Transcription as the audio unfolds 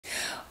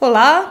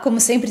Olá, como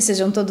sempre,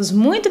 sejam todos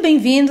muito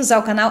bem-vindos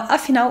ao canal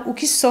Afinal, o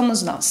que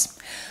somos nós?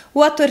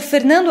 O ator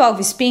Fernando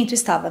Alves Pinto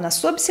estava na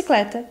sua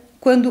bicicleta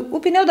quando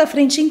o pneu da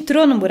frente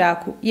entrou no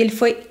buraco e ele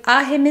foi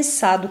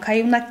arremessado,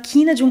 caiu na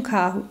quina de um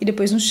carro e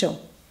depois no chão.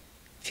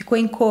 Ficou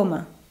em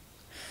coma.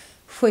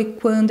 Foi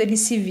quando ele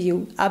se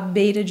viu à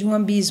beira de um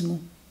abismo,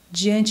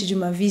 diante de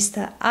uma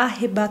vista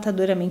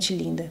arrebatadoramente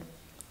linda.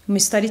 Uma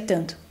história e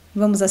tanto.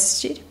 Vamos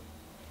assistir?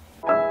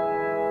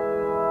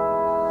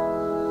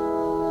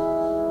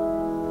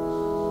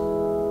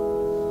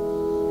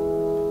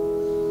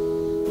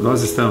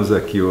 Nós estamos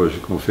aqui hoje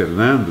com o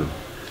Fernando,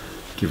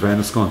 que vai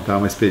nos contar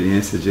uma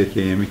experiência de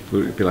EQM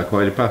pela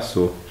qual ele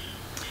passou.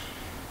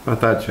 Boa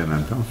tarde,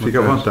 Fernando. Então, fique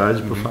à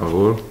vontade, por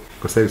favor.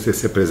 Gostaria que você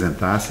se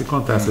apresentasse e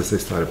contasse essa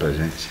história para a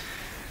gente.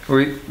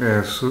 Oi,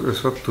 eu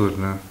sou ator,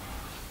 né?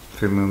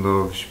 Fernando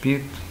Alves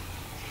Pinto.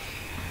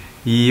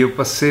 E eu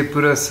passei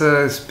por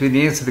essa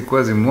experiência de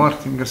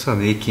quase-morte,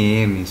 engraçado,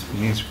 EQM,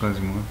 experiência de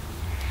quase-morte.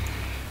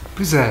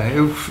 Pois é,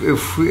 eu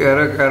fui,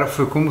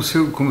 foi como se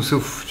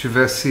eu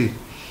tivesse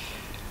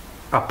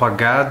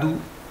apagado,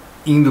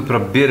 indo para a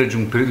beira de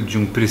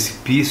um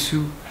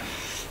precipício,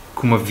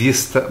 com uma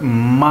vista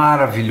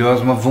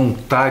maravilhosa, uma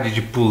vontade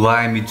de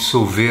pular e me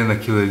dissolver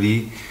naquilo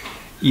ali,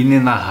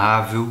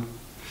 inenarrável.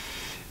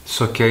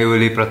 Só que aí eu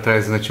olhei para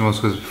trás e ainda tinha umas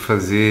coisas para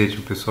fazer,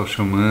 tinha o pessoal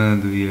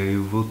chamando, e aí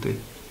eu voltei.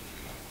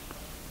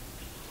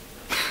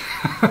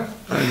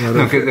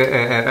 Não,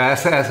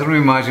 essa era uma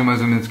imagem mais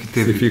ou menos que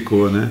teve. Você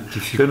ficou, né? Que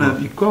ficou.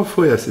 Fernando, e qual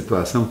foi a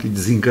situação que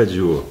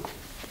desencadeou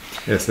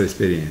essa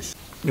experiência?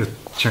 Eu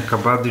tinha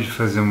acabado de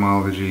fazer uma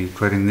aula de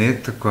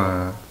clarineta com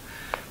a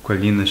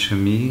Lina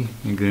Chami,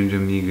 minha grande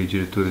amiga e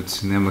diretora de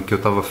cinema, que eu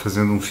estava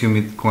fazendo um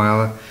filme com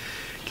ela,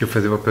 que eu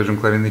fazia o papel de um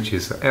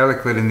clarinetista. Ela é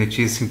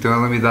clarinetista, então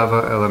ela me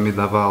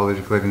dava aula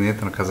de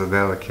clarineta na casa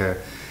dela, que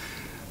é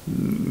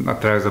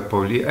atrás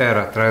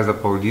da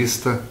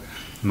Paulista,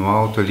 no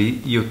alto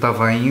ali, e eu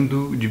estava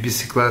indo de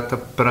bicicleta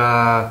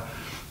para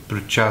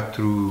o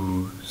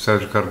Teatro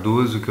Sérgio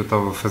Cardoso, que eu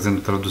estava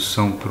fazendo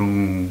tradução para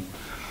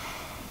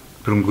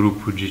um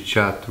grupo de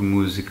teatro,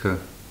 música,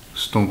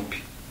 Stomp,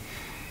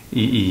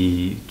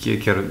 e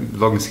que era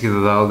logo em seguida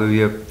da aula eu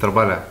ia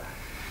trabalhar.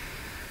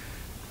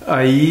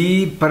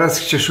 Aí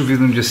parece que tinha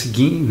chovido no dia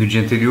seguinte, no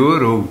dia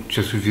anterior, ou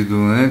tinha chovido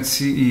antes,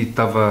 e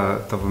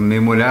estava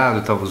meio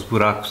molhado, os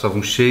buracos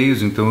estavam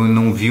cheios, então eu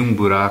não vi um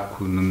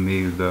buraco no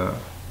meio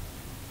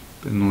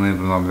eu não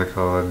lembro o nome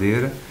daquela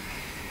ladeira.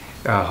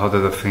 A roda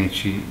da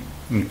frente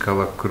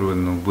encalacrou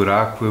no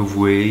buraco, eu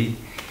voei.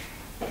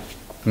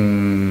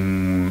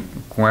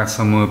 Com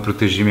essa mão eu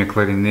protegi minha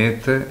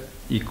clarineta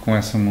e com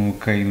essa mão eu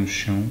caí no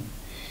chão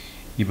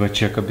e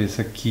bati a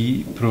cabeça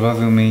aqui,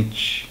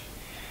 provavelmente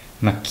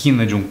na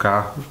quina de um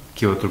carro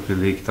que eu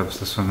atropelei, que estava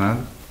estacionado.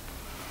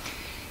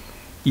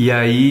 E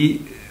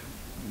aí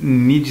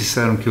me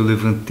disseram que eu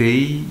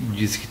levantei,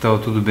 disse que estava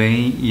tudo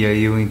bem, e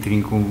aí eu entrei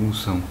em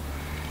convulsão.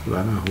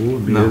 Lá na rua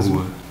mesmo? Na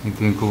rua.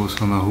 Entrei em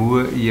convulsão na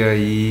rua e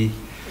aí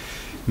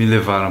me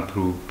levaram para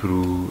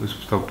o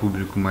hospital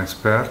público mais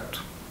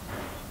perto.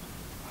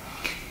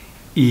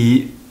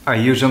 E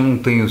aí eu já não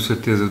tenho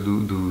certeza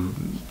do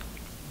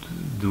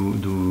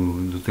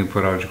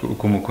temporal, de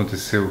como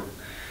aconteceu,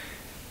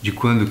 de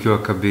quando que eu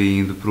acabei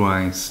indo para o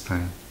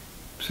Einstein.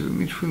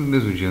 Possivelmente foi no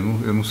mesmo dia,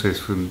 eu não sei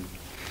se foi...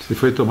 Você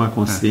foi tomar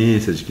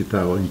consciência de que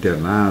estava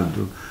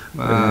internado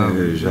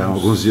já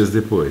alguns dias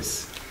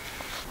depois?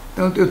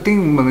 Eu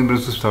tenho uma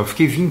lembrança do hospital. Eu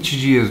fiquei 20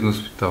 dias no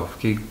hospital,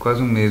 fiquei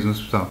quase um mês no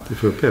hospital. Você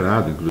foi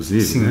operado,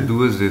 inclusive, Sim, né?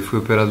 2 vezes, fui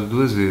operado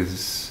 2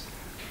 vezes.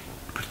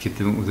 Porque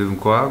teve um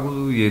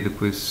coágulo e aí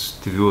depois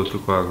teve outro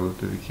coágulo,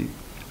 teve que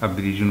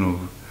abrir de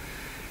novo.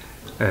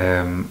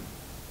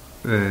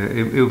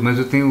 Mas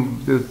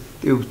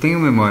eu tenho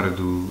memória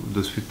do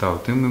hospital,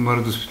 tenho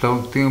memória do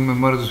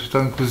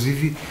hospital,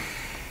 inclusive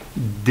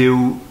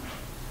deu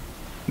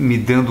me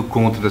dando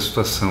conta da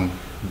situação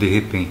de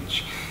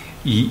repente.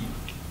 E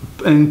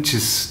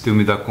antes de eu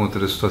me dar conta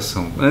da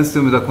situação, da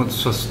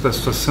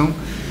situação,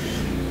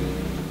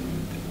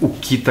 o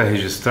que está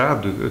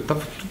registrado, estava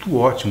tudo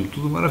ótimo,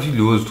 tudo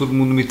maravilhoso, todo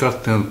mundo me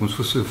tratando como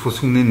se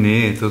fosse um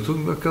nenê,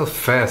 tudo aquela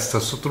festa,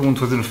 só todo mundo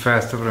fazendo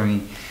festa para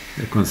mim.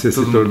 É quando você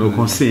se tornou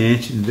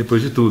consciente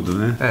depois de tudo,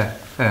 né?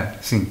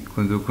 Sim,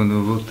 quando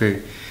eu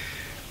voltei,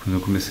 quando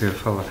eu comecei a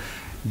falar.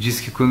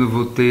 Diz que quando eu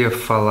voltei a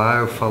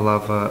falar,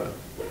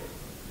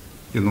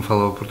 eu não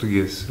falava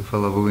português, eu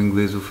falava o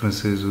inglês, o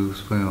francês, o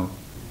espanhol.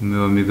 O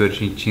meu amigo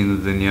argentino,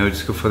 Daniel,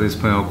 disse que eu falei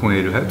espanhol com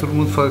ele. Todo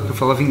mundo fala que eu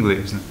falava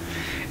inglês, né?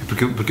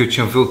 Porque eu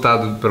tinha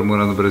voltado para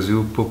morar no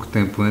Brasil pouco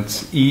tempo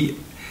antes e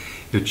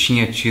eu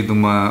tinha tido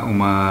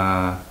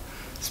uma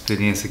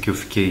experiência que eu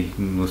fiquei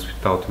no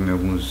hospital também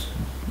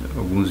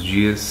alguns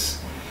dias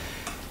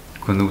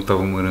quando eu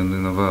estava morando em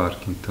Nova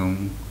York. Então,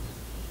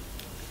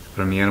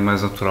 para mim era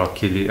mais natural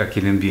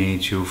aquele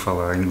ambiente, eu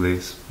falar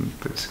inglês,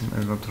 parecia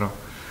mais natural.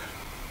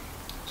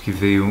 Que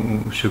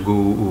chegou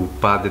o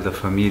padre da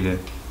família,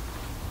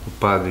 o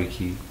padre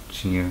que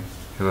tinha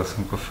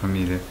relação com a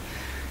família,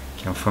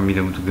 que é uma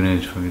família muito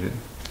grande, família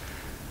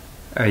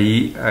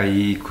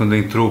Aí quando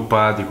entrou o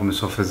padre,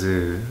 começou a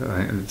fazer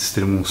a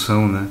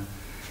extrema-unção, né?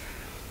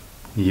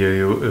 E aí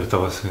eu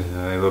tava assim,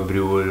 aí eu abri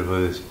o olho e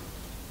falei assim: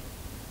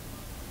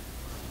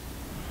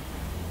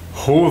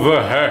 Who the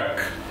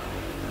heck?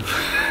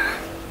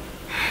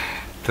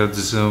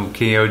 Tradução: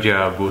 quem é o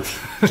diabo?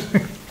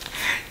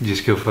 Diz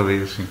que eu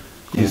falei assim.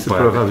 Isso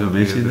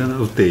provavelmente ainda na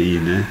UTI,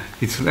 né?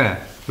 Isso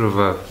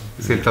provável.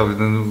 Se ele estava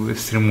dando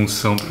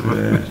extrema-unção,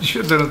 provavelmente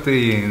eu dando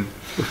UTI ainda.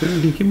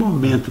 Fernando, em que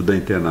momento da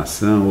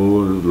internação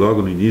ou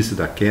logo no início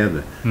da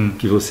queda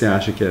que você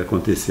acha que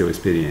aconteceu a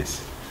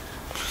experiência?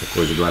 A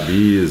coisa do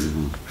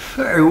abismo?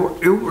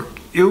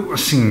 Eu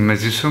assim,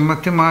 mas isso é um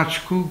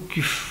matemático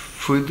que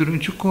foi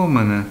durante o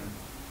coma, né?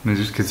 Mas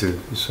isso, quer dizer,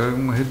 isso é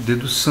uma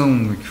dedução,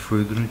 né, que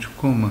foi durante o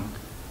coma.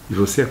 E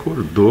você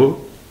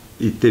acordou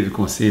e teve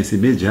consciência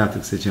imediata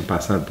que você tinha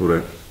passado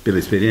pela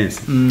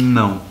experiência?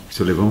 Não.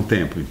 Isso levou um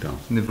tempo, então?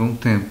 Levou um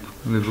tempo.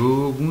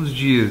 Levou alguns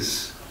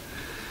dias.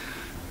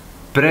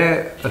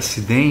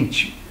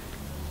 Pré-acidente,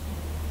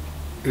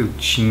 eu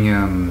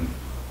tinha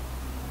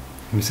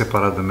me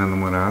separado da minha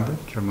namorada,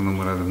 que era uma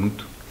namorada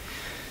muito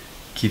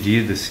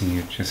querida, assim.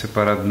 Eu tinha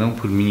separado não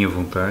por minha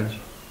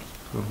vontade,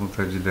 por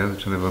vontade dela, eu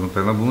tinha levado um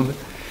pé na bunda.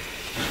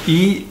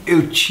 E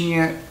eu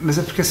tinha, mas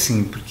é porque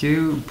assim,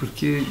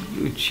 porque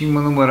eu tinha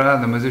uma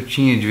namorada, mas eu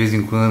tinha de vez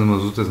em quando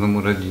umas outras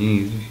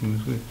namoradinhas,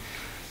 enfim,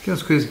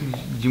 aquelas coisas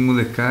de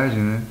molecagem,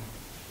 né?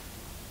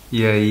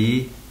 E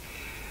aí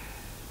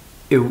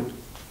eu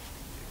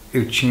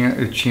tinha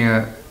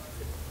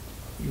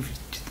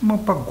uma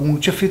bagunça, eu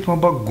tinha feito uma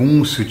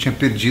bagunça, eu tinha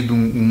perdido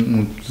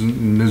um dos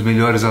meus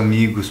melhores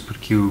amigos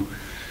porque eu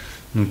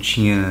não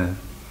tinha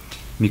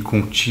me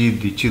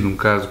contido e tido um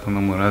caso com a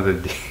namorada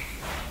dele.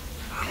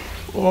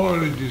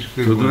 Olha,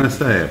 tudo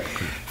nessa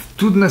época.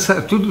 Tudo na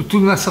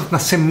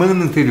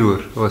semana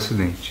anterior ao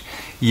acidente.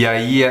 E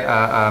aí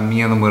a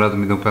minha namorada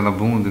me deu um pé na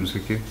bunda, não sei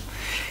o quê.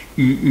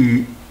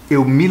 E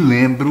eu me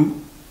lembro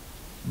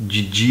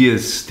de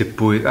dias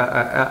depois,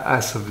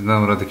 essa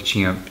namorada que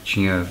tinha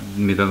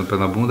me dado um pé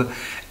na bunda,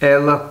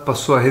 ela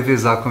passou a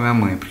revezar com a minha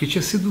mãe, porque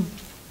tinha sido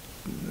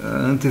a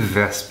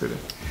antevéspera.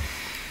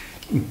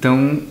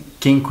 Então,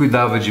 quem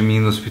cuidava de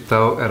mim no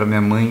hospital era minha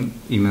mãe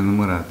e minha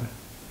namorada.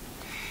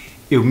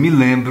 Eu me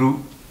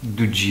lembro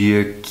do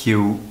dia que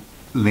eu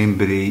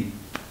lembrei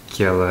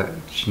que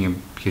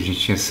que a gente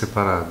tinha se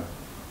separado.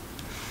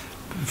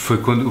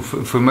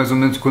 Foi mais ou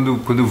menos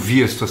quando eu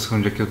vi a situação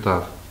onde é que eu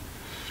estava.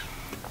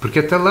 Porque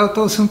até lá eu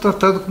estava sendo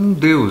tratado como um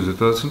deus, eu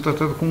estava sendo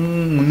tratado como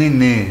um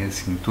nenê,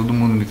 assim, todo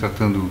mundo me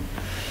tratando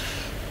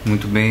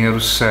muito bem, era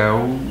o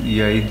céu,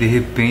 e aí de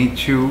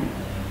repente eu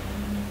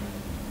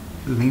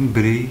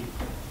lembrei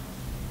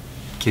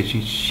que a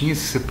gente tinha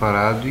se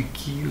separado e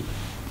que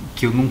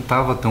eu não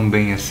estava tão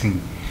bem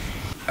assim.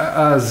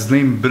 As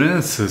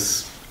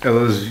lembranças,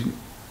 elas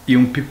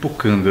iam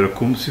pipocando, era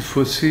como se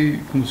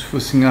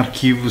fossem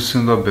arquivos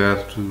sendo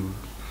abertos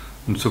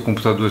no seu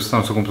computador. Você está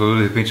no seu computador,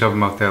 de repente abre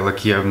uma tela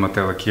aqui, abre uma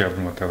tela aqui,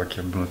 abre uma tela aqui,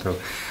 abre uma tela.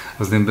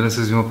 As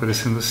lembranças iam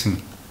aparecendo assim.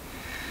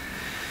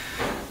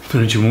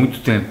 Durante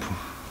muito tempo,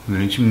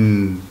 durante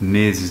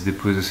meses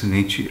depois do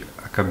acidente,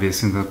 a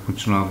cabeça ainda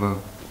continuava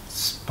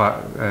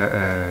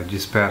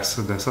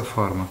dispersa dessa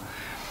forma.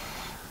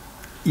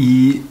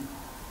 E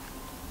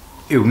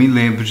eu me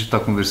lembro de estar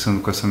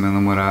conversando com essa minha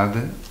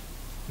namorada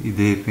e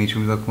de repente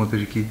eu me dou conta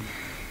de que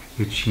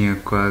eu tinha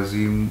quase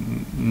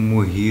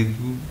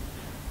morrido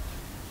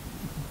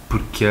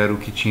porque era o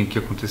que tinha que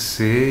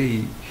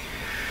acontecer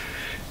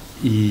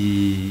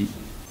e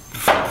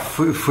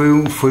foi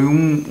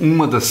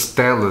uma das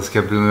telas que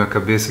abriu na minha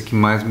cabeça que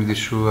mais me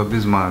deixou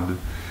abismado,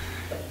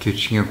 que eu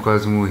tinha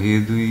quase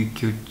morrido e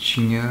que eu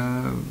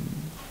tinha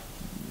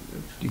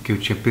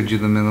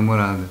perdido a minha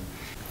namorada.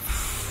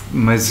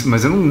 Mas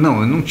eu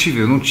não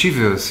tive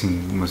assim,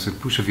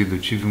 puxa vida,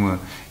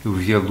 eu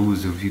vi a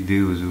luz, eu vi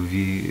Deus,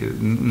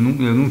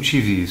 eu não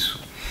tive isso.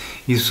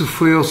 Isso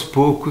foi aos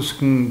poucos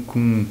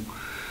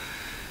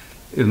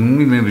eu não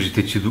me lembro de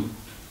ter tido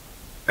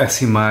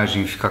essa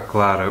imagem ficar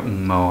clara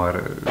uma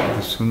hora.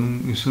 Isso eu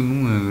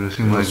não lembro, essa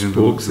imagem. Aos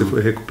poucos você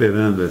foi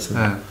recuperando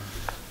essa.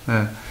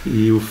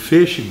 E o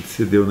feixe que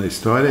você deu na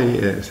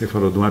história, você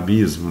falou de um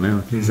abismo,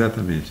 né?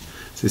 Exatamente.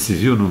 Você se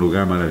viu num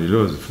lugar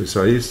maravilhoso? Foi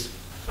só isso?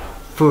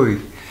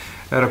 Foi.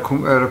 Era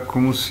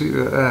como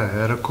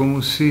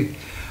se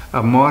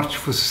a morte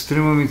fosse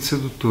extremamente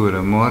sedutora.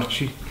 A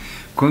morte,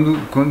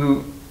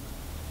 quando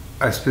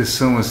a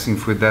expressão assim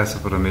foi dessa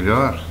para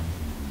melhor,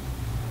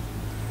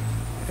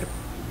 é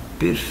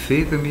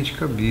perfeitamente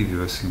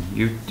cabível, assim.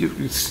 Eu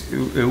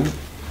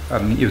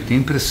tenho a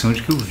impressão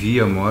de que eu vi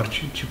a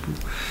morte, tipo,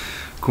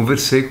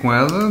 conversei com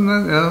ela,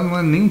 ela não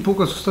é nem um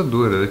pouco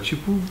assustadora, é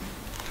tipo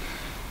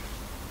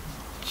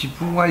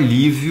um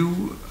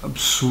alívio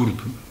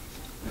absurdo.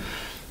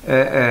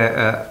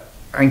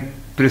 A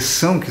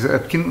impressão que é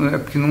porque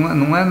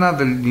não é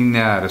nada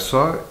linear, é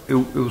só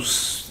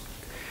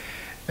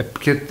é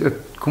porque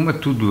como é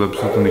tudo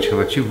absolutamente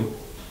relativo,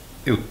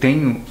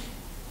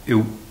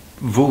 eu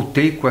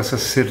voltei com essa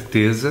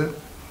certeza,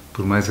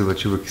 por mais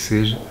relativa que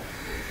seja,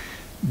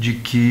 de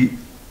que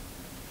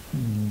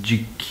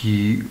de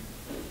que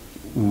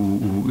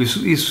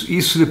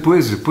isso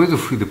depois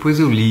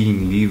eu li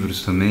em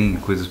livros também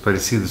coisas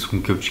parecidas com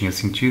o que eu tinha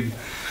sentido,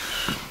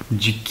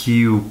 de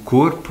que o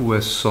corpo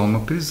é só uma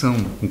prisão.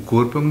 O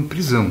corpo é uma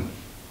prisão.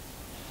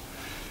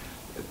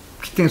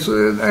 Que tem,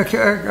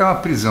 é uma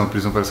prisão. A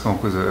prisão parece que é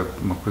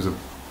uma coisa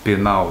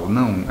penal.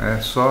 Não,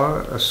 é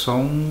só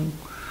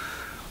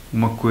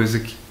uma coisa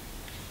que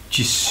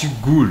te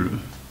segura,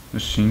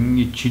 assim,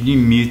 e te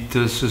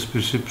limita as suas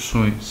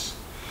percepções.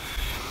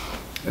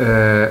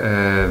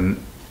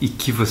 E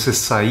que você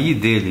sair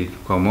dele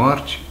com a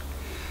morte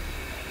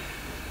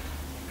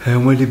é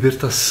uma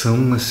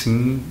libertação,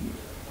 assim.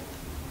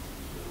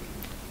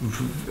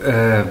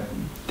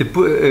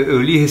 Depois,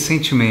 eu li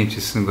recentemente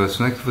esse negócio,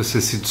 não é que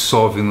você se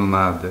dissolve no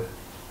nada,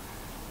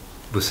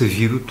 você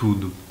vira o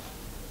tudo.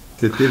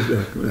 Você teve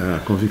a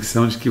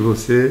convicção de que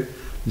você,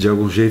 de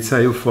algum jeito,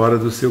 saiu fora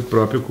do seu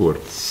próprio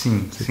corpo.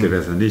 Sim. Você teve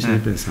essa nítida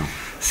impressão?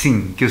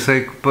 Sim, que eu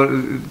saí...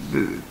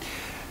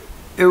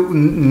 Eu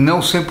não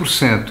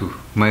 100%,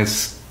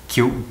 mas que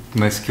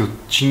eu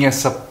tinha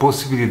essa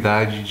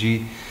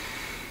possibilidade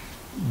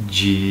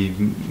de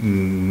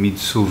me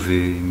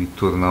dissolver, me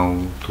tornar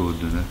um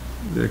todo, né?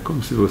 É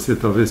como se você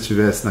talvez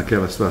tivesse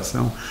naquela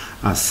situação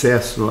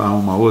acesso a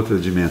uma outra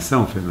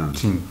dimensão, Fernando?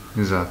 Sim,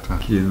 exato.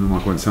 Que numa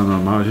condição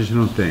normal a gente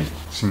não tem.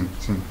 Sim.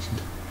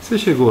 Você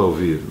chegou a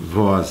ouvir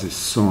vozes,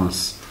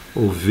 sons,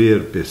 ou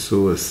ver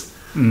pessoas?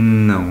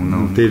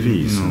 Não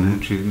teve isso, né? Não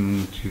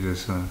tive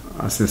essa...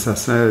 A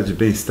sensação era de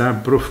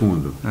bem-estar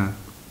profundo.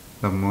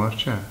 Da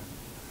morte,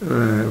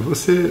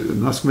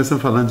 Nós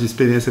começamos falando de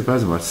experiência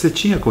quase-morte. Você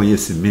tinha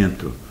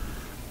conhecimento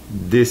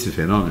desse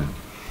fenômeno?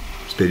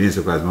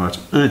 Experiência quase-morte,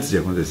 antes de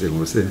acontecer com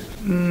você?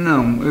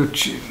 Não, não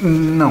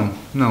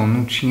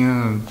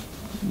tinha...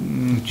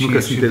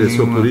 Nunca se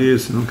interessou por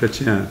isso? Nunca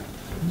tinha...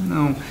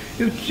 Não,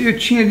 eu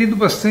tinha lido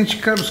bastante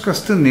Carlos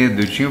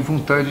Castaneda. Eu tinha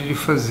vontade de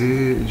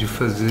fazer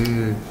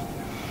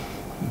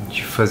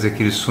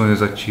aqueles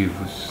sonhos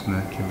ativos,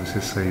 né? Que é você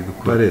sair do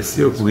corpo.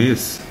 Pareceu com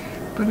isso?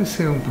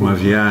 Pareceu um pouco. Uma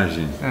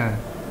viagem?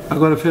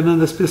 Agora,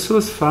 Fernando, as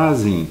pessoas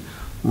fazem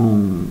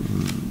um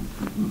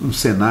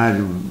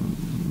cenário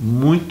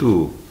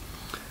muito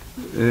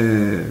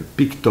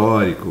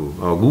pictórico.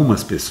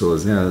 Algumas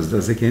pessoas, né?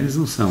 As EQMs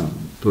não são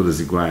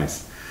todas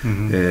iguais.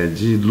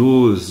 De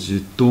luz, de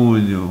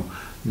túnel,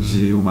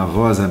 de uma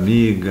voz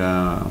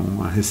amiga,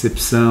 uma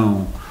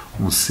recepção,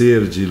 um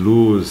ser de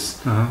luz.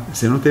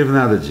 Você não teve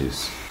nada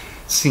disso?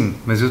 Sim,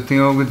 mas eu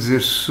tenho algo a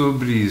dizer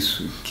sobre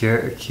isso,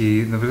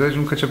 que na verdade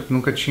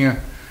nunca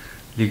tinha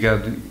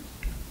ligado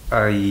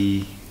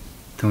aí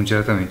tão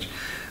diretamente,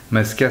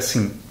 mas que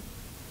assim,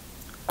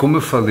 como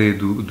eu falei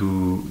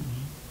do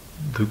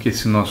que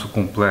esse nosso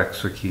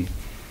complexo aqui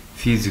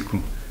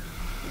físico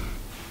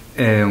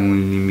é um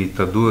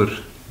limitador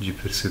de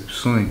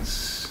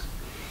percepções,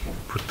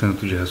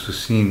 portanto de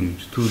raciocínio,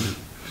 de tudo.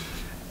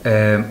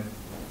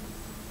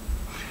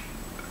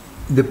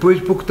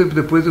 Pouco tempo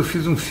depois eu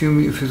fiz um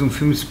filme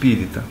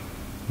espírita,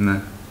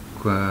 né?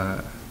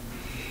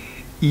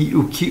 E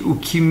o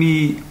que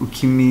me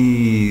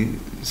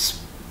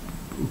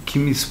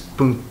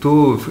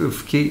espantou, o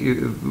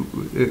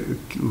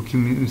que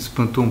me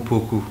espantou um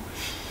pouco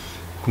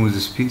com os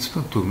espíritos,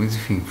 mas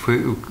enfim,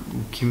 foi o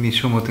que me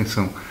chamou a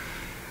atenção,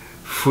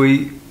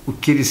 foi o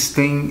que eles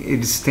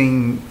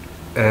têm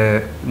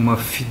uma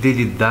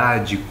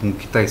fidelidade com o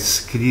que está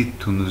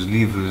escrito nos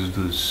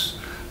livros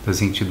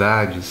das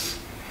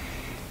entidades,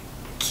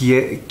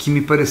 que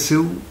me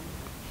pareceu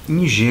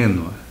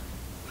ingênua.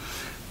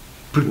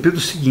 Pelo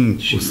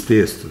seguinte... Os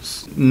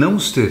textos. Não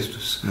os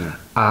textos.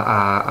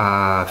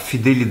 A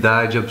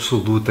fidelidade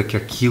absoluta que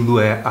aquilo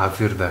é a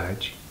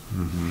verdade.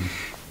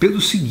 Pelo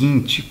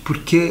seguinte,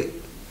 porque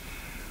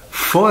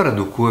fora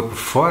do corpo,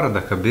 fora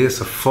da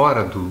cabeça,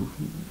 fora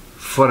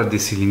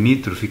desse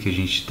limítrofe que a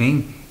gente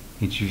tem,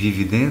 a gente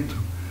vive dentro,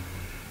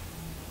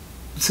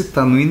 você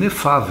está no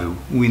inefável.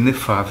 O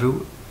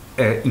inefável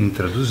é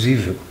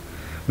intraduzível.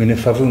 O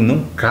inefável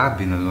não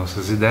cabe nas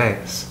nossas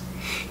ideias.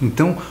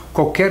 Então,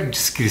 qualquer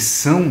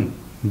descrição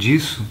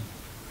disso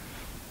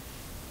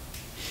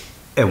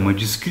é uma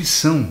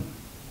descrição.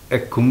 É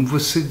como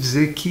você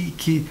dizer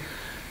que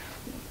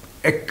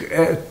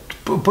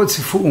pode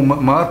ser o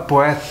maior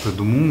poeta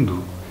do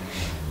mundo,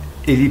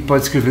 ele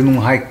pode escrever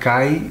num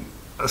haikai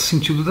o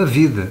sentido da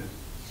vida.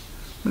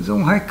 Mas é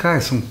um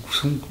haikai, são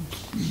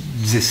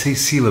 16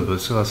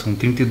 sílabas, sei lá, são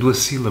 32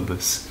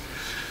 sílabas.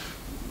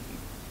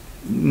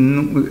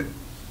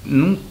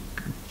 Não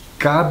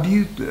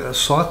cabe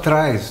só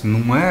atrás,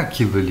 não é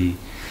aquilo ali.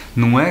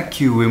 Não é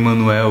que o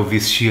Emanuel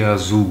vestia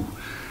azul.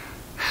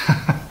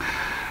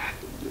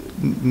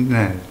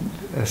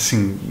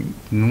 Assim,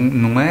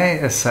 não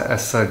é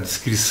essa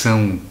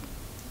descrição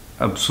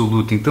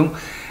absoluta. Então,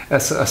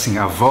 assim,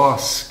 a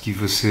voz que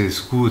você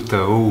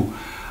escuta ou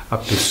a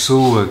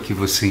pessoa que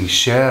você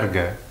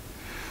enxerga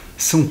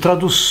são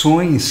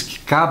traduções que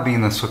cabem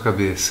na sua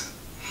cabeça.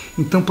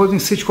 Então podem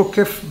ser de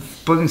qualquer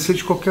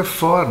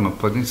forma,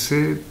 podem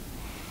ser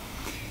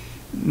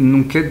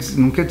não quer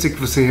dizer que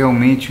você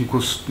realmente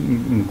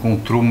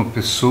encontrou uma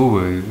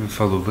pessoa e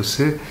falou,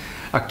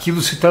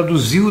 aquilo se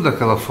traduziu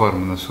daquela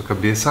forma na sua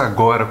cabeça,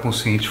 agora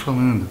consciente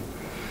falando.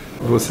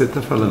 Você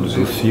está falando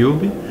do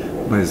filme,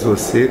 mas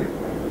você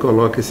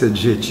coloca esse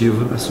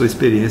adjetivo na sua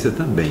experiência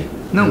também.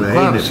 Não,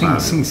 ela claro, é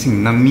sim.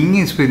 Na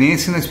minha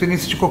experiência e na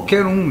experiência de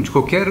qualquer um, de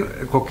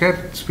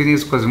qualquer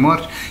experiência de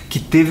quase-morte que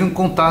teve um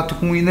contato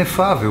com o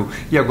inefável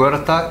e agora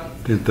está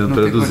tentando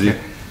traduzir.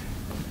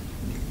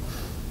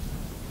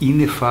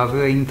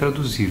 Inefável é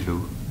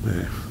intraduzível.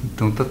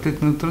 Então está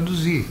tentando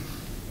traduzir.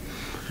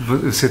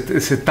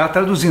 Você está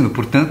traduzindo,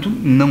 portanto,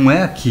 não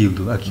é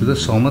aquilo. Aquilo é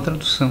só uma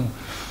tradução.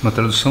 Uma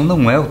tradução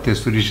não é o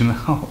texto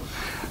original,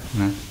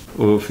 né?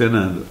 Ô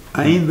Fernando,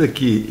 ainda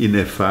que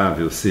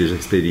inefável seja a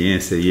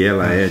experiência, e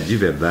ela é de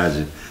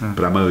verdade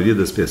para a maioria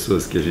das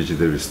pessoas que a gente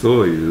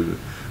entrevistou e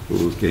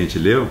os que a gente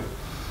leu,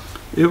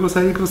 eu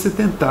gostaria que você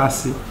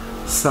tentasse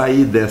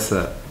sair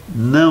dessa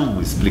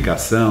não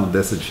explicação,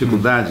 dessa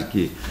dificuldade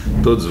que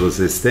todos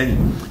vocês têm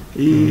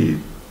e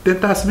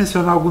tentasse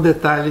mencionar algum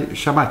detalhe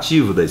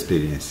chamativo da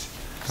experiência.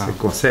 Você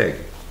consegue?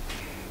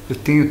 Eu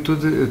tenho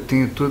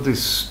toda a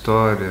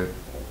história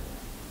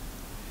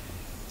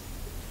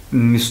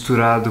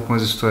misturado com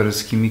as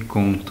histórias que me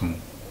contam,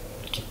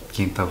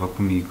 quem estava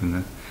comigo,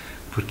 né?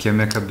 Porque a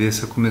minha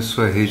cabeça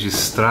começou a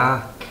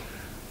registrar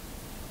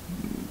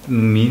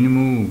no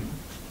mínimo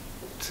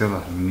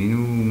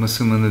uma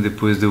semana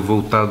depois de eu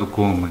voltar do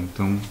coma.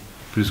 Então,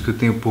 por isso que eu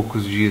tenho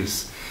poucos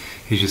dias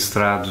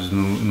registrados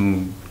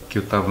que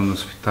eu estava no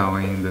hospital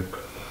ainda.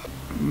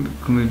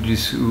 Como eu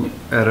disse,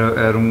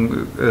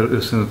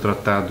 eu sendo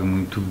tratado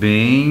muito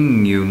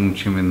bem, eu não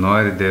tinha a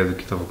menor ideia do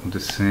que estava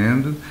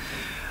acontecendo,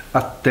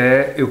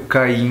 até eu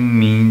cair em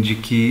mim de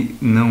que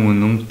eu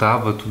não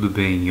estava tudo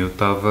bem, eu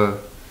estava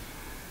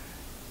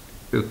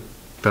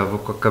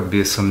com a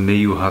cabeça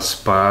meio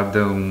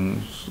raspada,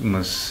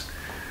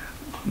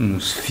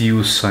 uns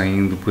fios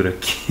saindo por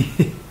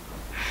aqui.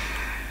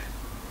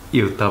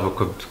 Eu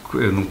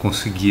não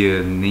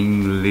conseguia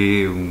nem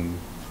ler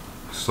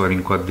história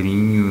em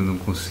quadrinho, não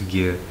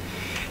conseguia,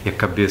 e a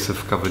cabeça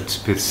ficava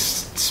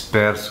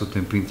dispersa o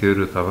tempo inteiro,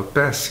 eu estava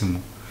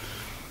péssimo,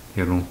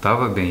 eu não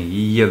estava bem,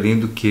 e além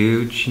do que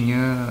eu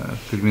tinha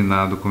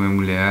terminado com a minha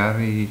mulher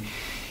e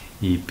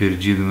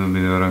perdido meu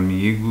melhor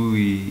amigo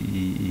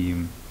e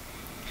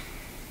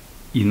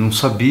não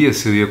sabia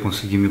se eu ia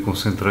conseguir me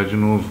concentrar de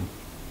novo.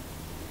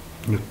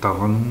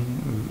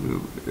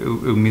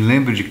 Eu me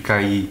lembro de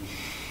cair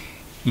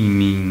em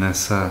mim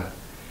nessa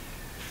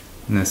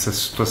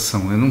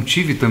situação. Eu não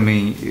tive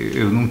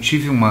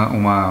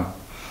uma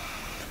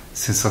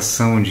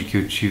sensação de que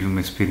eu tive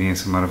uma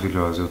experiência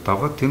maravilhosa. Eu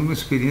estava tendo uma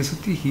experiência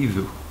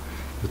terrível.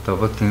 Eu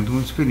estava tendo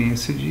uma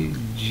experiência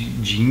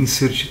de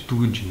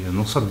incertitude. Eu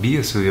não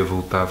sabia se eu ia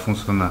voltar a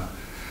funcionar.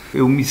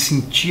 Eu me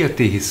senti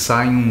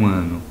aterrissar em um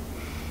ano,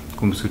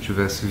 como se eu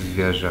tivesse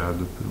viajado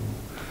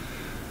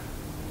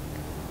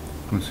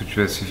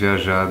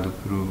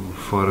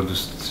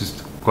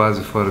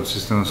quase fora do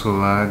sistema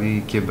solar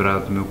e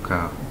quebrado meu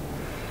carro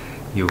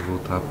e eu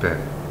voltar a pé.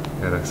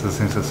 Era essa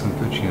sensação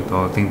que eu tinha. Eu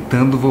estava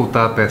tentando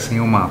voltar a pé sem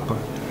o mapa.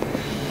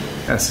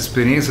 Essa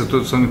experiência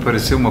toda só me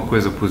pareceu uma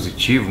coisa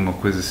positiva, uma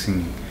coisa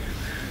assim,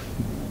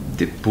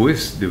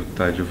 depois de eu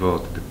estar de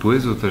volta,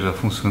 depois de eu estar já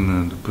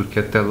funcionando, porque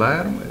até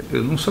lá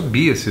eu não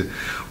sabia se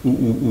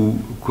o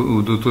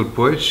Dr.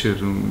 Poitcher,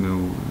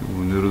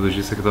 o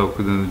neurologista que estava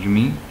cuidando de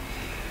mim,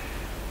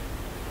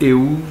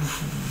 eu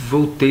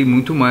voltei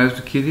muito mais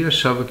do que ele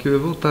achava que eu ia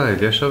voltar.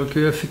 Ele achava que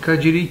eu ia ficar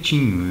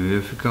direitinho, eu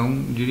ia ficar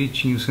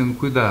direitinho sendo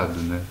cuidado,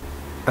 né?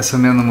 Essa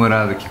minha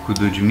namorada que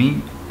cuidou de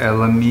mim,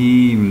 ela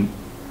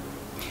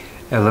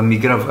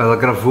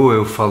gravou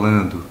eu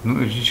falando.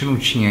 A gente não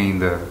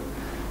tinha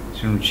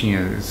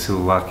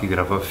celular que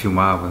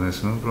filmava, né?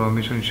 Senão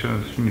provavelmente a gente tinha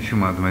me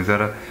filmado, mas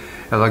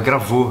ela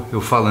gravou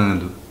eu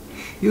falando.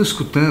 E eu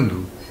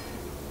escutando,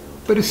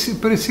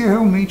 parecia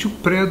realmente um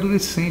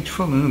pré-adolescente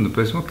falando,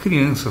 parecia uma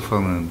criança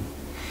falando.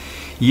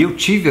 E eu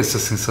tive essa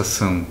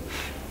sensação.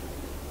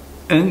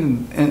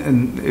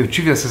 Eu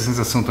tive essa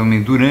sensação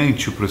também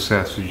durante o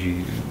processo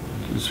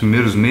dos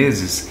primeiros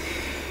meses.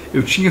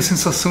 Eu tinha a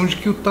sensação de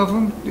que eu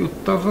estava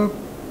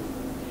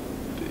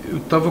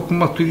com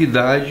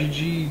maturidade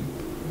de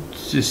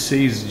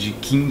 16, de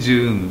 15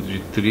 anos, de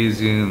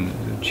 13 anos.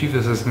 Eu tive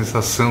essa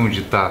sensação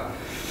de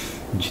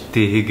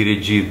ter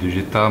regredido, de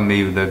estar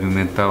meio débil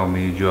mental,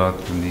 meio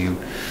idiota, meio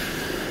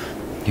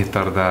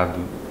retardado.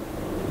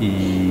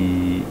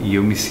 E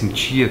eu me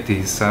sentia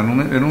aterrissar.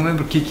 Eu não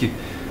lembro o que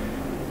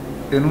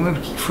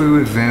foi o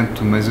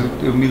evento, mas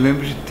eu me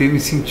lembro de ter me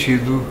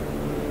sentido,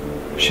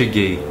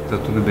 cheguei, está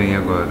tudo bem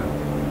agora,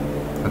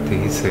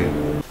 aterrissei.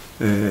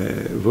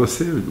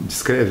 Você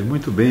descreve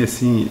muito bem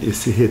assim,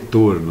 esse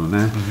retorno,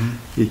 né?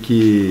 E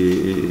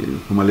que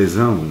com uma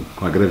lesão,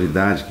 com a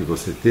gravidade que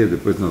você teve,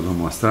 depois nós vamos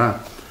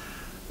mostrar,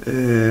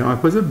 é uma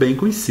coisa bem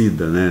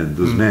conhecida, né?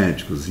 Dos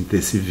médicos,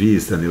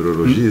 intensivistas,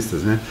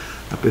 neurologistas, né?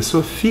 A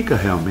pessoa fica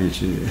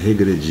realmente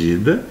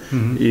regredida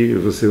e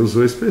você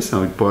usou a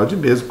expressão, e pode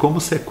mesmo como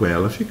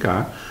sequela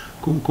ficar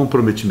com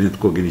comprometimento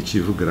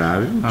cognitivo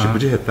grave, um tipo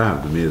de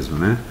retardo mesmo,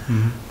 né?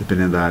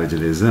 Dependendo da área de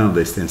lesão,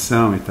 da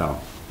extensão e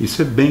tal.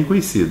 Isso é bem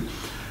conhecido.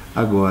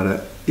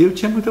 Agora, eu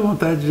tinha muita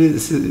vontade de ver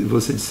se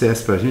você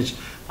dissesse pra gente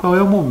qual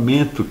é o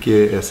momento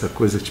que essa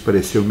coisa te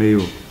pareceu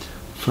meio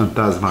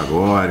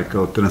fantasmagórica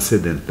ou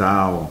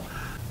transcendental.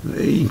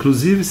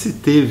 Inclusive se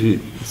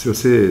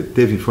você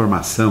teve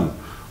informação,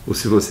 ou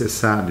se você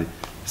sabe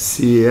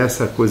se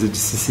essa coisa de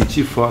se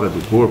sentir fora do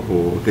corpo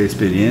ou ter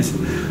experiência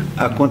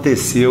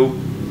aconteceu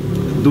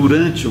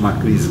durante uma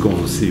crise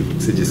convulsiva,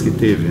 que você disse que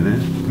teve, né?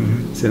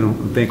 Você não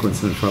tem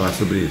condição de falar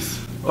sobre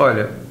isso?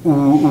 Olha,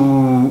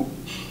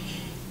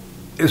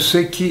 eu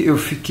sei que eu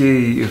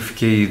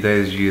fiquei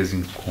 10 dias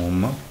em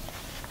coma,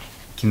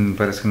 que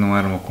parece que não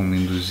era uma coma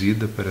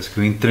induzida, parece que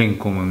eu entrei em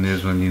coma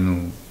mesmo ali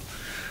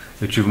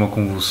eu tive uma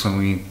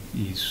convulsão e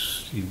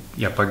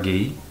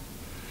apaguei.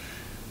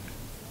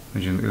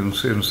 Eu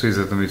não sei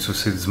exatamente se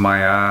você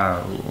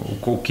desmaiar,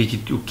 o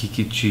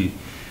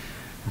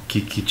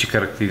que te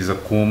caracteriza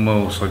coma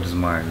ou só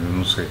desmaio, eu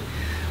não sei.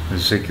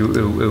 Mas eu sei que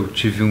eu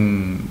tive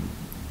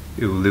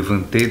eu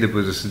levantei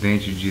depois do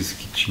acidente, disse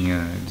que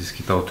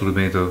estava tudo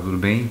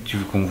bem,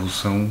 tive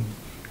convulsão,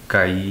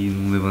 caí,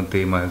 não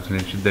levantei mais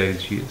durante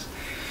 10 dias.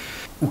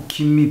 O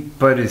que me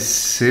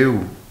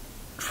pareceu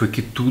foi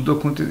que tudo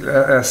aconteceu,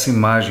 essa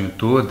imagem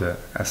toda,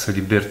 essa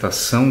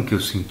libertação que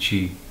eu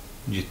senti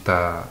de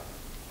estar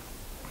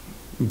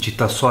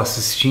só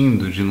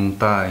assistindo, de não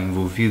estar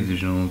envolvido,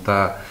 de não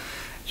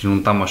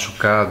estar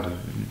machucado,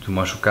 do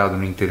machucado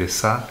não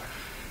interessar,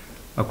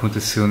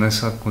 aconteceu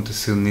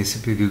nesse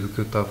período que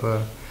eu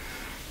estava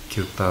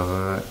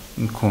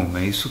em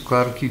coma. Isso,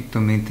 claro, que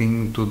também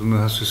tem todo o meu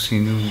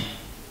raciocínio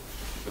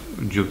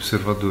de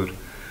observador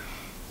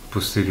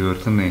posterior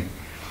também.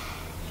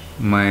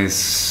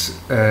 Mas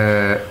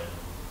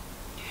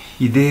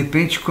e de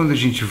repente, quando a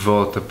gente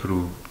volta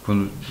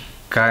quando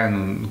cai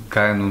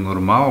no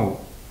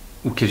normal,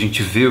 o que a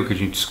gente vê, o que a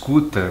gente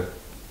escuta,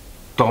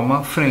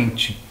 toma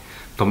frente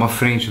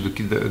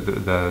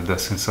da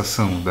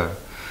sensação,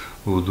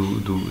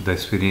 da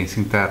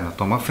experiência interna,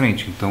 toma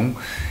frente. Então,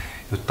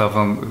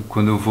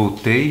 quando eu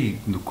voltei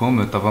do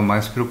coma, eu estava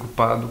mais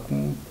preocupado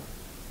com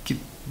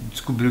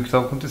descobrir o que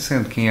estava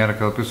acontecendo, quem era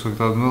aquela pessoa que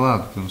estava do meu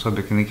lado. Eu não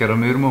sabia nem que era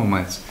meu irmão,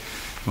 mas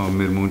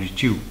meu irmão de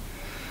tio.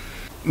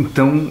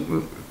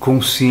 Então,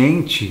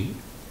 consciente,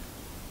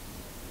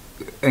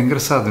 é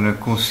engraçado, né?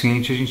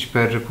 Consciente, a gente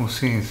perde a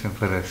consciência,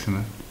 parece,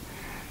 né?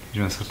 De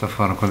uma certa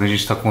forma, quando a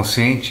gente está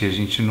consciente, a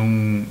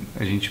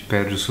gente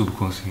perde o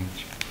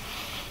subconsciente.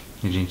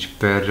 A gente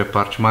perde a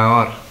parte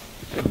maior,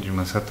 de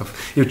uma certa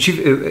forma.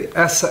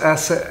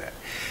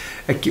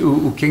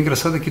 O que é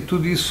engraçado é que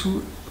tudo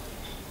isso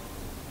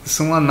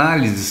são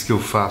análises que eu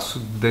faço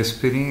da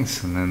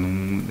experiência, né?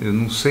 Eu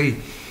não sei.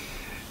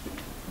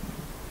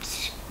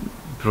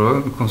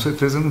 Com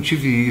certeza eu não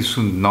tive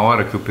isso na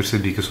hora que eu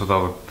percebi que eu só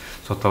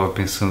estava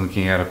pensando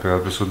quem era aquela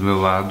pessoa do meu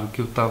lado,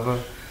 que eu estava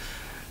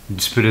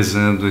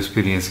desprezando a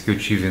experiência que eu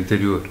tive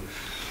anterior.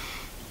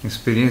 A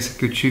experiência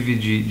que eu tive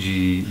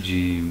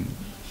de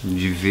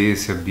ver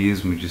esse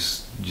abismo,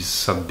 de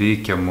saber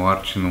que a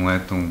morte não é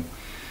tão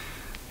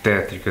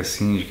tétrica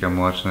assim, de que a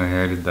morte na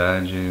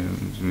realidade,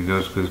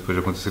 milhões de coisas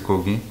podem acontecer com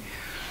alguém,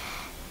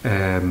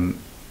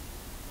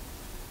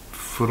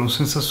 foram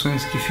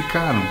sensações que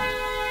ficaram.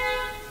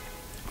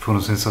 Foram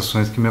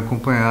sensações que me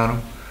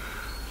acompanharam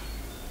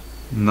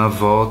na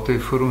volta e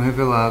foram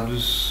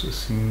revelados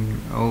assim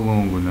ao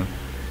longo, né?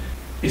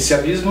 Esse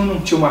abismo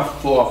não tinha uma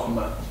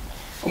forma.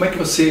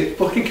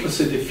 Por que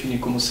você define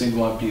como sendo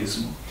um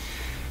abismo?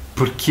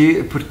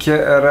 Porque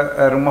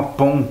era uma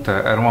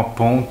ponta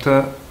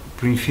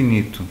para o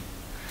infinito.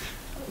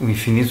 O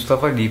infinito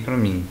estava ali para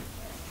mim.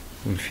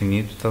 O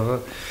infinito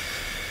estava,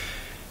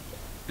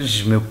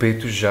 meu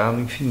peito já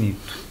no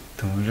infinito.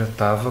 Então eu já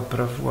estava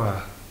para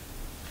voar.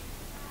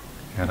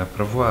 Era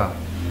para voar.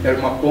 Era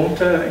uma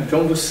ponta,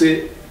 então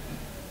você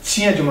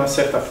tinha de uma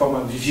certa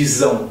forma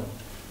visão.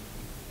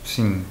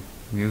 Sim,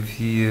 eu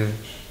via.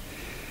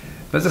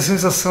 Mas a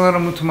sensação era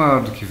muito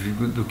maior do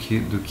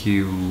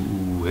que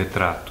o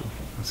retrato.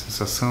 A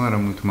sensação era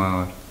muito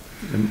maior.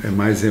 É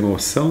mais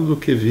emoção do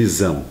que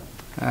visão.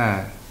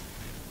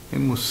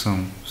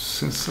 Emoção,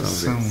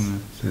 sensação, né?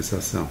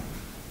 Sensação.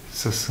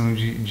 Sensação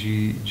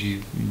de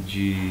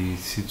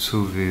se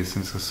dissolver,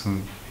 sensação.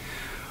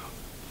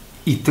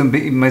 E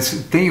também, mas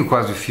tem o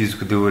quase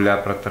físico de eu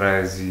olhar para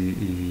trás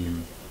e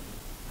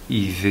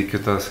ver que eu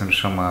estava sendo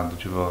chamado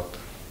de volta.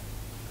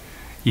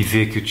 E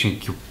ver que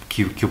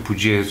eu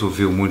podia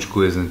resolver um monte de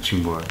coisa antes de ir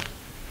embora.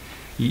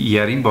 E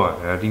era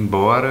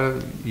embora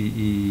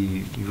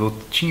e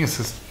tinha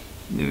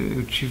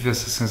eu tive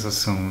essa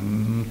sensação,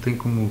 não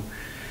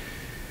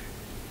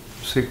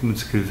sei como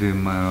descrever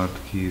maior do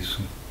que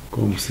isso.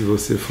 Como se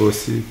você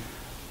fosse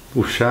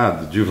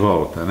puxado de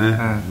volta,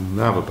 né? Não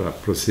dava para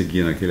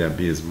prosseguir naquele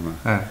abismo,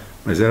 né?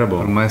 Mas era bom.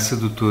 Por mais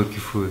sedutor que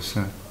fosse.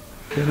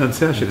 Fernando,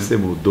 você acha que você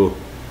mudou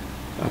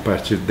a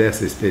partir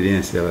dessa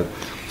experiência? O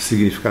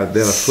significado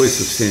dela foi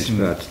suficiente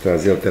para te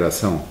trazer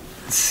alteração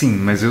Sim,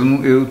 mas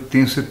eu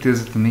tenho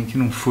certeza também que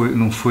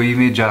não foi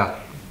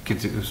imediato. Quer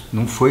dizer,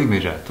 não foi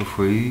imediato,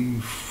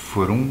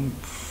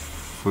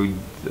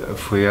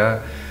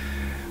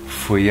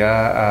 foi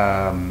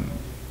a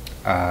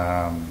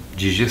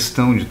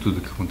digestão de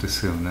tudo que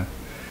aconteceu, né?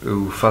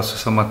 Eu faço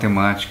essa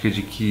matemática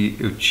de que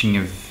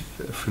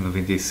foi em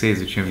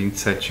 96, eu tinha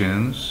 27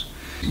 anos,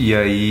 e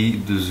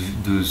aí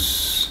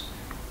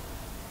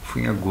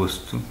foi em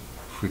agosto,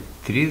 foi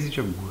 13 de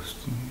agosto,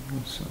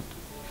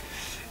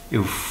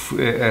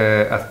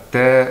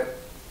 até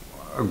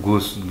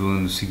agosto do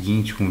ano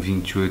seguinte, com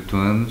 28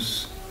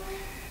 anos,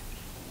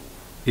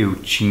 eu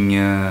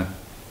tinha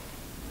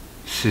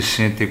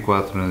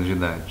 64 anos de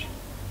idade.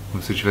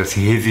 Como se eu tivesse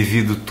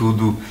revivido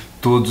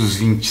todos os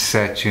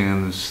 27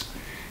 anos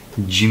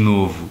de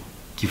novo,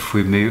 que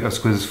as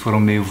coisas foram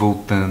meio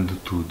voltando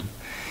tudo.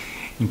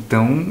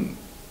 Então,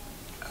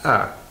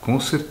 com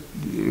certeza,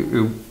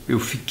 eu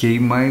fiquei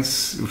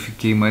mais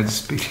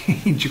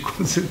experiente,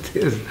 com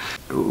certeza.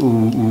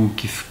 O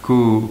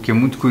que é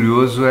muito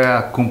curioso é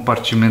a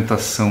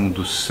compartimentação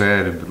do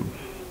cérebro.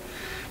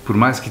 Por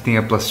mais que tenha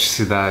a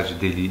plasticidade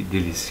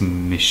dele se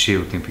mexer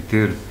o tempo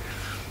inteiro,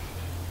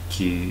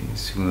 que,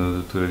 segundo a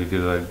doutora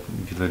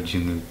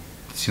Vilardino,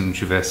 se não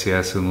tivesse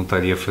essa, eu não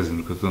estaria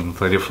fazendo o que eu não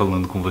estaria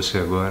falando com você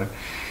agora.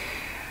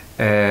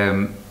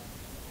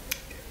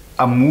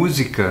 A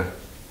música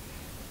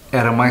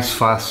era mais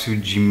fácil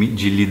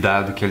de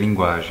lidar do que a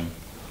linguagem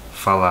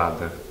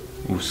falada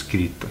ou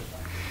escrita.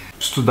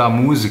 Estudar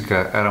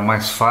música era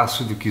mais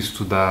fácil do que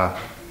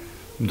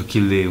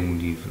ler um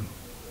livro,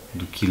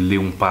 do que ler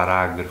um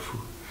parágrafo.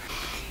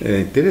 É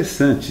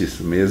interessante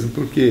isso mesmo,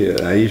 porque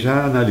aí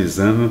já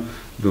analisando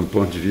do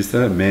ponto de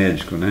vista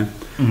médico, né?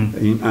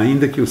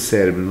 Ainda que o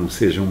cérebro não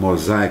seja um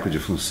mosaico de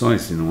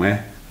funções, se não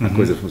é, a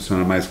coisa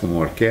funciona mais como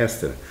uma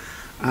orquestra,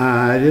 há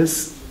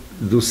áreas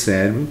do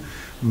cérebro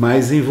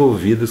mais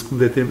envolvidas com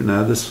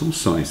determinadas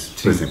funções.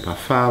 Por exemplo, a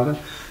fala,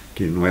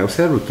 que não é o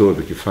cérebro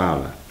todo que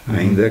fala,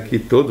 ainda que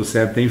todo o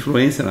cérebro tem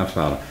influência na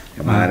fala,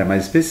 é uma área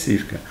mais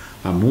específica.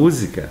 A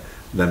música,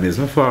 da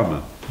mesma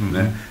forma.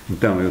 Né?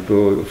 Então, eu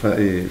estou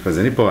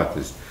fazendo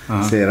hipótese.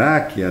 Será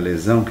que a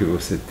lesão que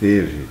você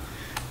teve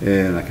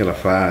naquela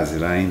fase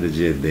lá ainda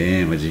de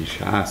edema, de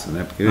inchaço,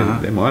 né? Porque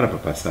demora para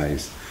passar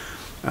isso,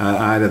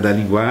 a área da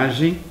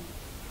linguagem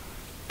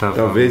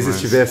talvez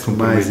estivesse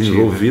mais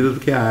envolvida do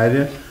que a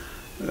área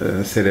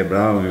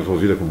cerebral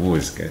envolvida com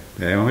música.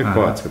 É uma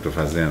hipótese que eu estou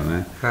fazendo,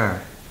 né?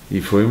 E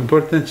foi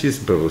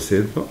importantíssimo para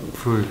você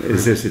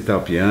exercitar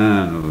o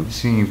piano.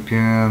 Sim,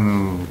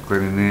 piano,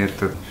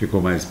 clarineta.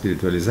 Ficou mais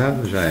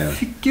espiritualizado? Já era?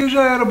 Eu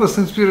já era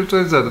bastante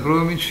espiritualizado.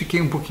 Provavelmente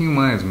fiquei um pouquinho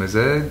mais, mas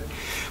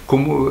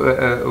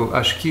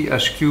acho que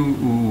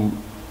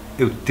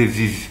eu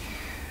teve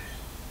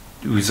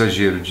o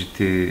exagero de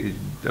ter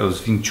aos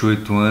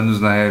 28 anos,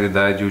 na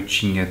realidade eu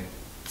tinha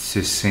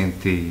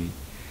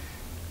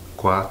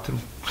 64.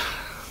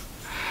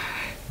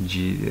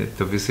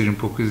 Talvez seja um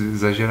pouco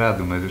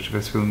exagerado, mas eu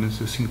tivesse pelo menos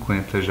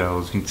 50 já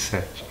aos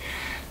 27.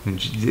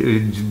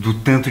 Do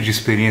tanto de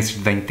experiência,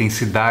 da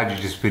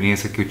intensidade de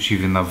experiência que eu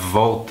tive na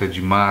volta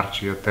de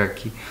Marte até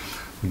aqui,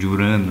 de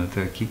Urano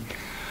até aqui,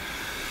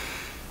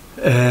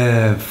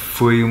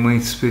 foi uma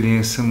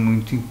experiência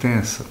muito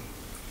intensa.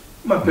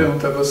 Uma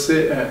pergunta a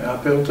você, a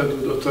pergunta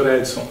do Dr.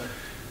 Edson: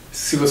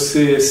 se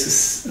você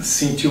se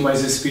sentiu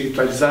mais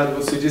espiritualizado,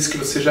 você disse que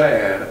você já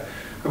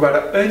era.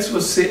 Agora, antes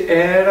você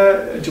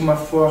era de uma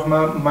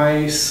forma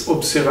mais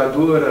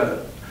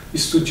observadora,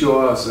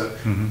 estudiosa.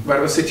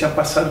 Agora você tinha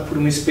passado por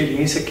uma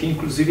experiência que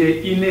inclusive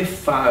é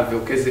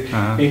inefável, quer dizer,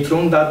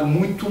 entrou um dado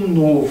muito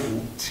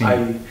novo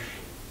aí.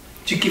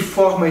 De que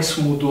forma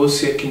isso mudou,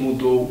 se é que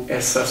mudou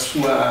essa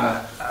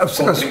sua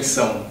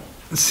compreensão?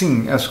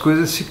 Sim, as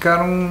coisas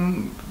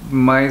ficaram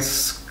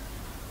mais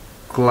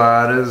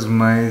claras,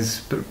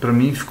 mas para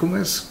mim ficou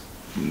mais...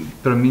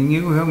 Para mim,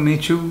 eu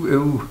realmente...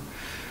 o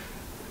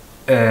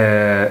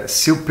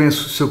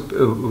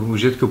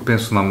jeito que eu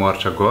penso na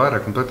morte agora é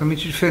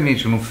completamente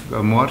diferente.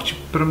 A morte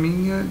para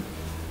mim é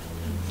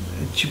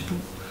tipo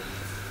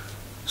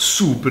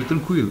super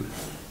tranquilo.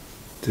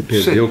 Você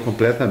perdeu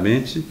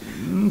completamente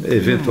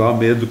eventual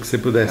medo que você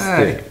pudesse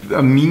ter.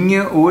 A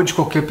minha ou a de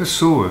qualquer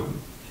pessoa.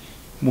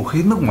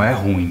 Morrer não é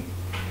ruim.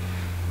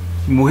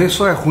 Morrer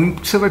só é ruim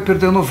porque você vai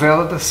perder a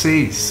novela das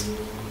 6.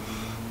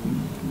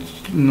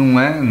 Não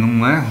é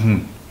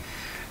ruim.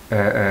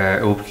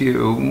 Ou porque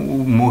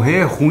morrer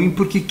é ruim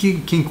porque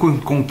quem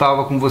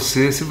contava com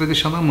você vai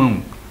deixar na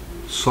mão,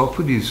 só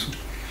por isso.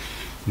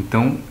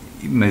 Então,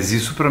 mas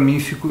isso para mim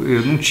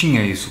eu não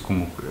tinha isso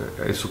como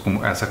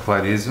essa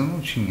clareza, eu não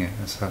tinha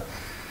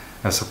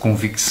essa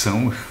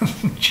convicção, eu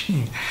não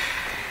tinha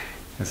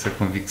essa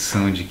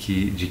convicção de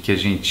que a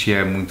gente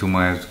é muito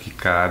mais do que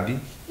cabe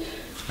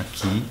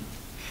aqui,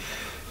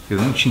 eu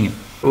não tinha.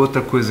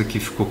 Outra coisa que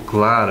ficou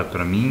clara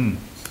para mim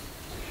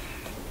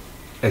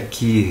é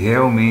que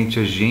realmente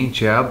a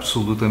gente é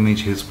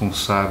absolutamente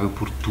responsável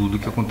por tudo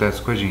que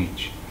acontece com a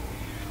gente.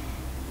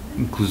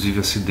 Inclusive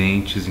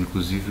acidentes,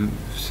 inclusive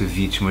ser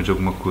vítima de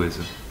alguma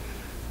coisa.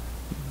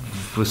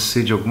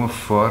 Você, de alguma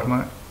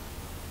forma,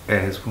 é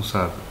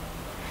responsável.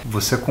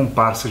 Você é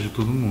comparsa de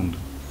todo mundo.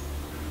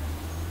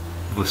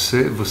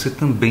 Você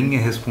também é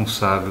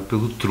responsável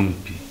pelo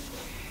trumpe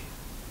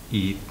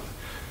e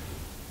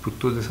por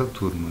toda essa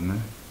turma, né?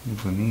 Não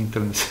vou nem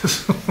entrar nesse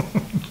assunto.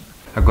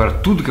 Agora,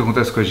 tudo que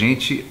acontece com a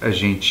gente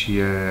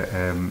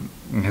é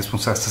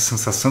responsável. Essa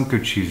sensação que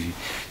eu tive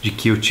de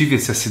que eu tive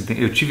esse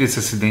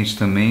acidente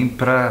também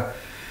para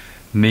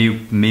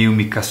meio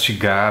me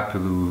castigar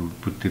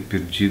por ter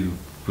perdido,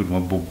 por uma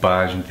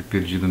bobagem, ter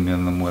perdido minha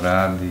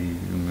namorada e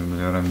o meu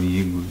melhor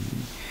amigo,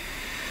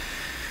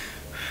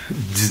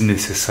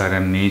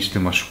 desnecessariamente ter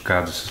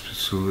machucado essas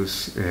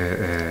pessoas.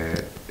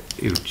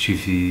 Eu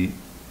tive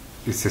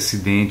esse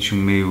acidente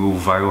meio ou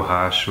vai ou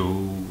racha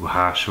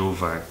ou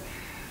vai.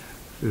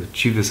 Eu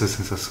tive essa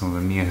sensação da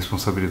minha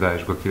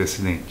responsabilidade com aquele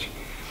acidente.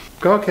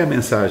 Qual que é a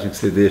mensagem que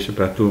você deixa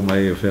para a turma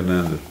aí,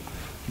 Fernando,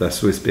 da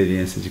sua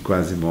experiência de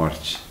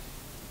quase-morte?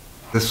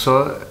 É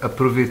só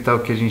aproveitar o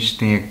que a gente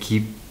tem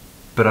aqui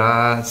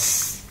para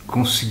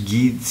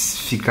conseguir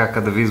ficar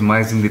cada vez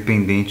mais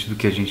independente do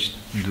que a gente,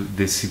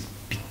 desse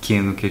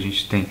pequeno que a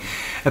gente tem.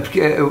 É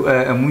porque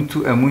é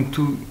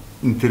muito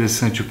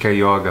interessante o que a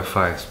yoga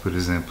faz, por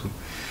exemplo.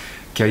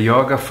 Que a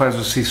yoga faz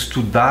você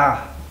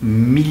estudar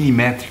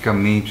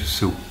milimetricamente o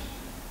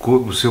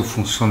seu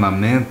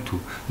funcionamento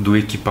do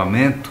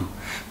equipamento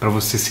para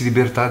você se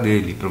libertar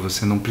dele, para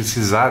você não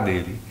precisar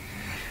dele.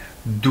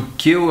 Do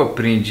que eu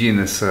aprendi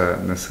nessa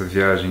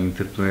viagem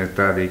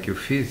interplanetária aí que eu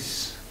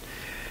fiz,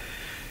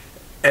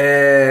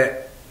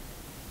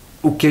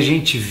 o que a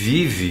gente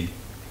vive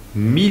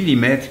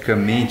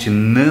milimetricamente,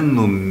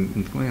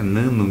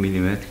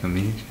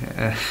 nanomilimetricamente,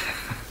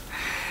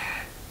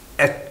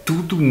 é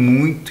tudo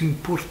muito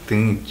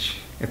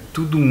importante. É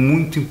tudo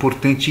muito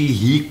importante e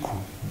rico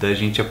da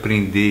gente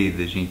aprender,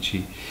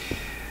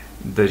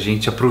 da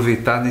gente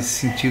aproveitar nesse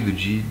sentido,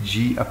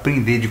 de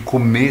aprender, de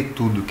comer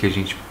tudo que a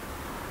gente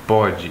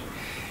pode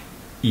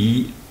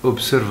e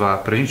observar.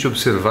 Para a gente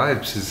observar, a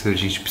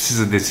gente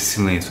precisa desse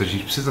silêncio, a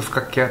gente precisa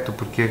ficar quieto,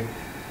 porque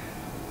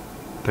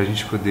para a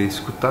gente poder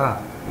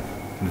escutar,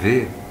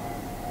 ver,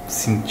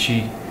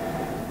 sentir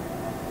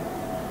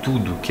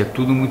tudo, que é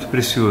tudo muito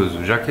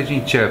precioso. Já que a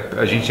gente é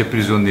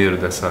prisioneiro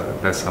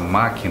dessa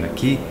máquina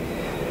aqui,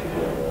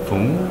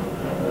 vamos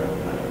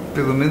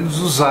pelo menos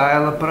usar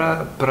ela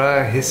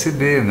para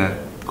receber, né?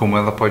 Como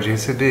ela pode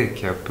receber,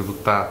 que é pelo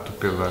tato,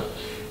 pela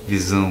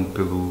visão,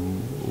 pelo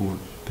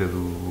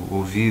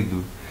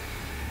ouvido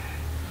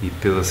e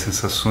pelas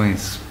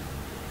sensações.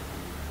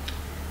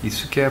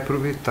 Isso que é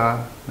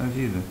aproveitar a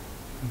vida.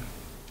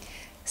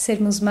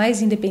 Sermos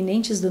mais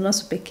independentes do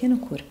nosso pequeno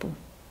corpo.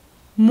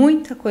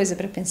 Muita coisa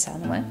para pensar,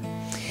 não é?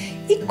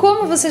 E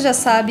como você já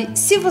sabe,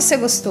 se você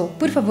gostou,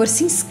 por favor,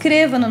 se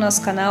inscreva no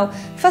nosso canal,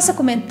 faça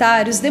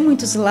comentários, dê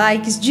muitos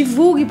likes,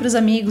 divulgue para os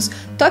amigos,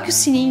 toque o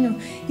sininho.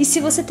 E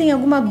se você tem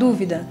alguma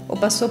dúvida ou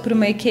passou por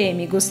uma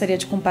EQM e gostaria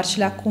de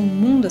compartilhar com o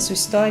mundo a sua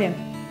história,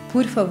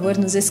 por favor,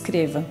 nos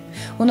escreva.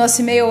 O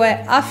nosso e-mail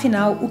é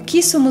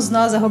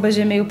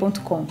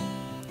afinal-o-que-somos-nós@gmail.com.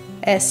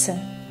 Essa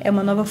é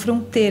uma nova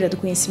fronteira do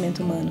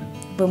conhecimento humano.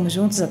 Vamos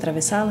juntos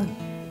atravessá-la?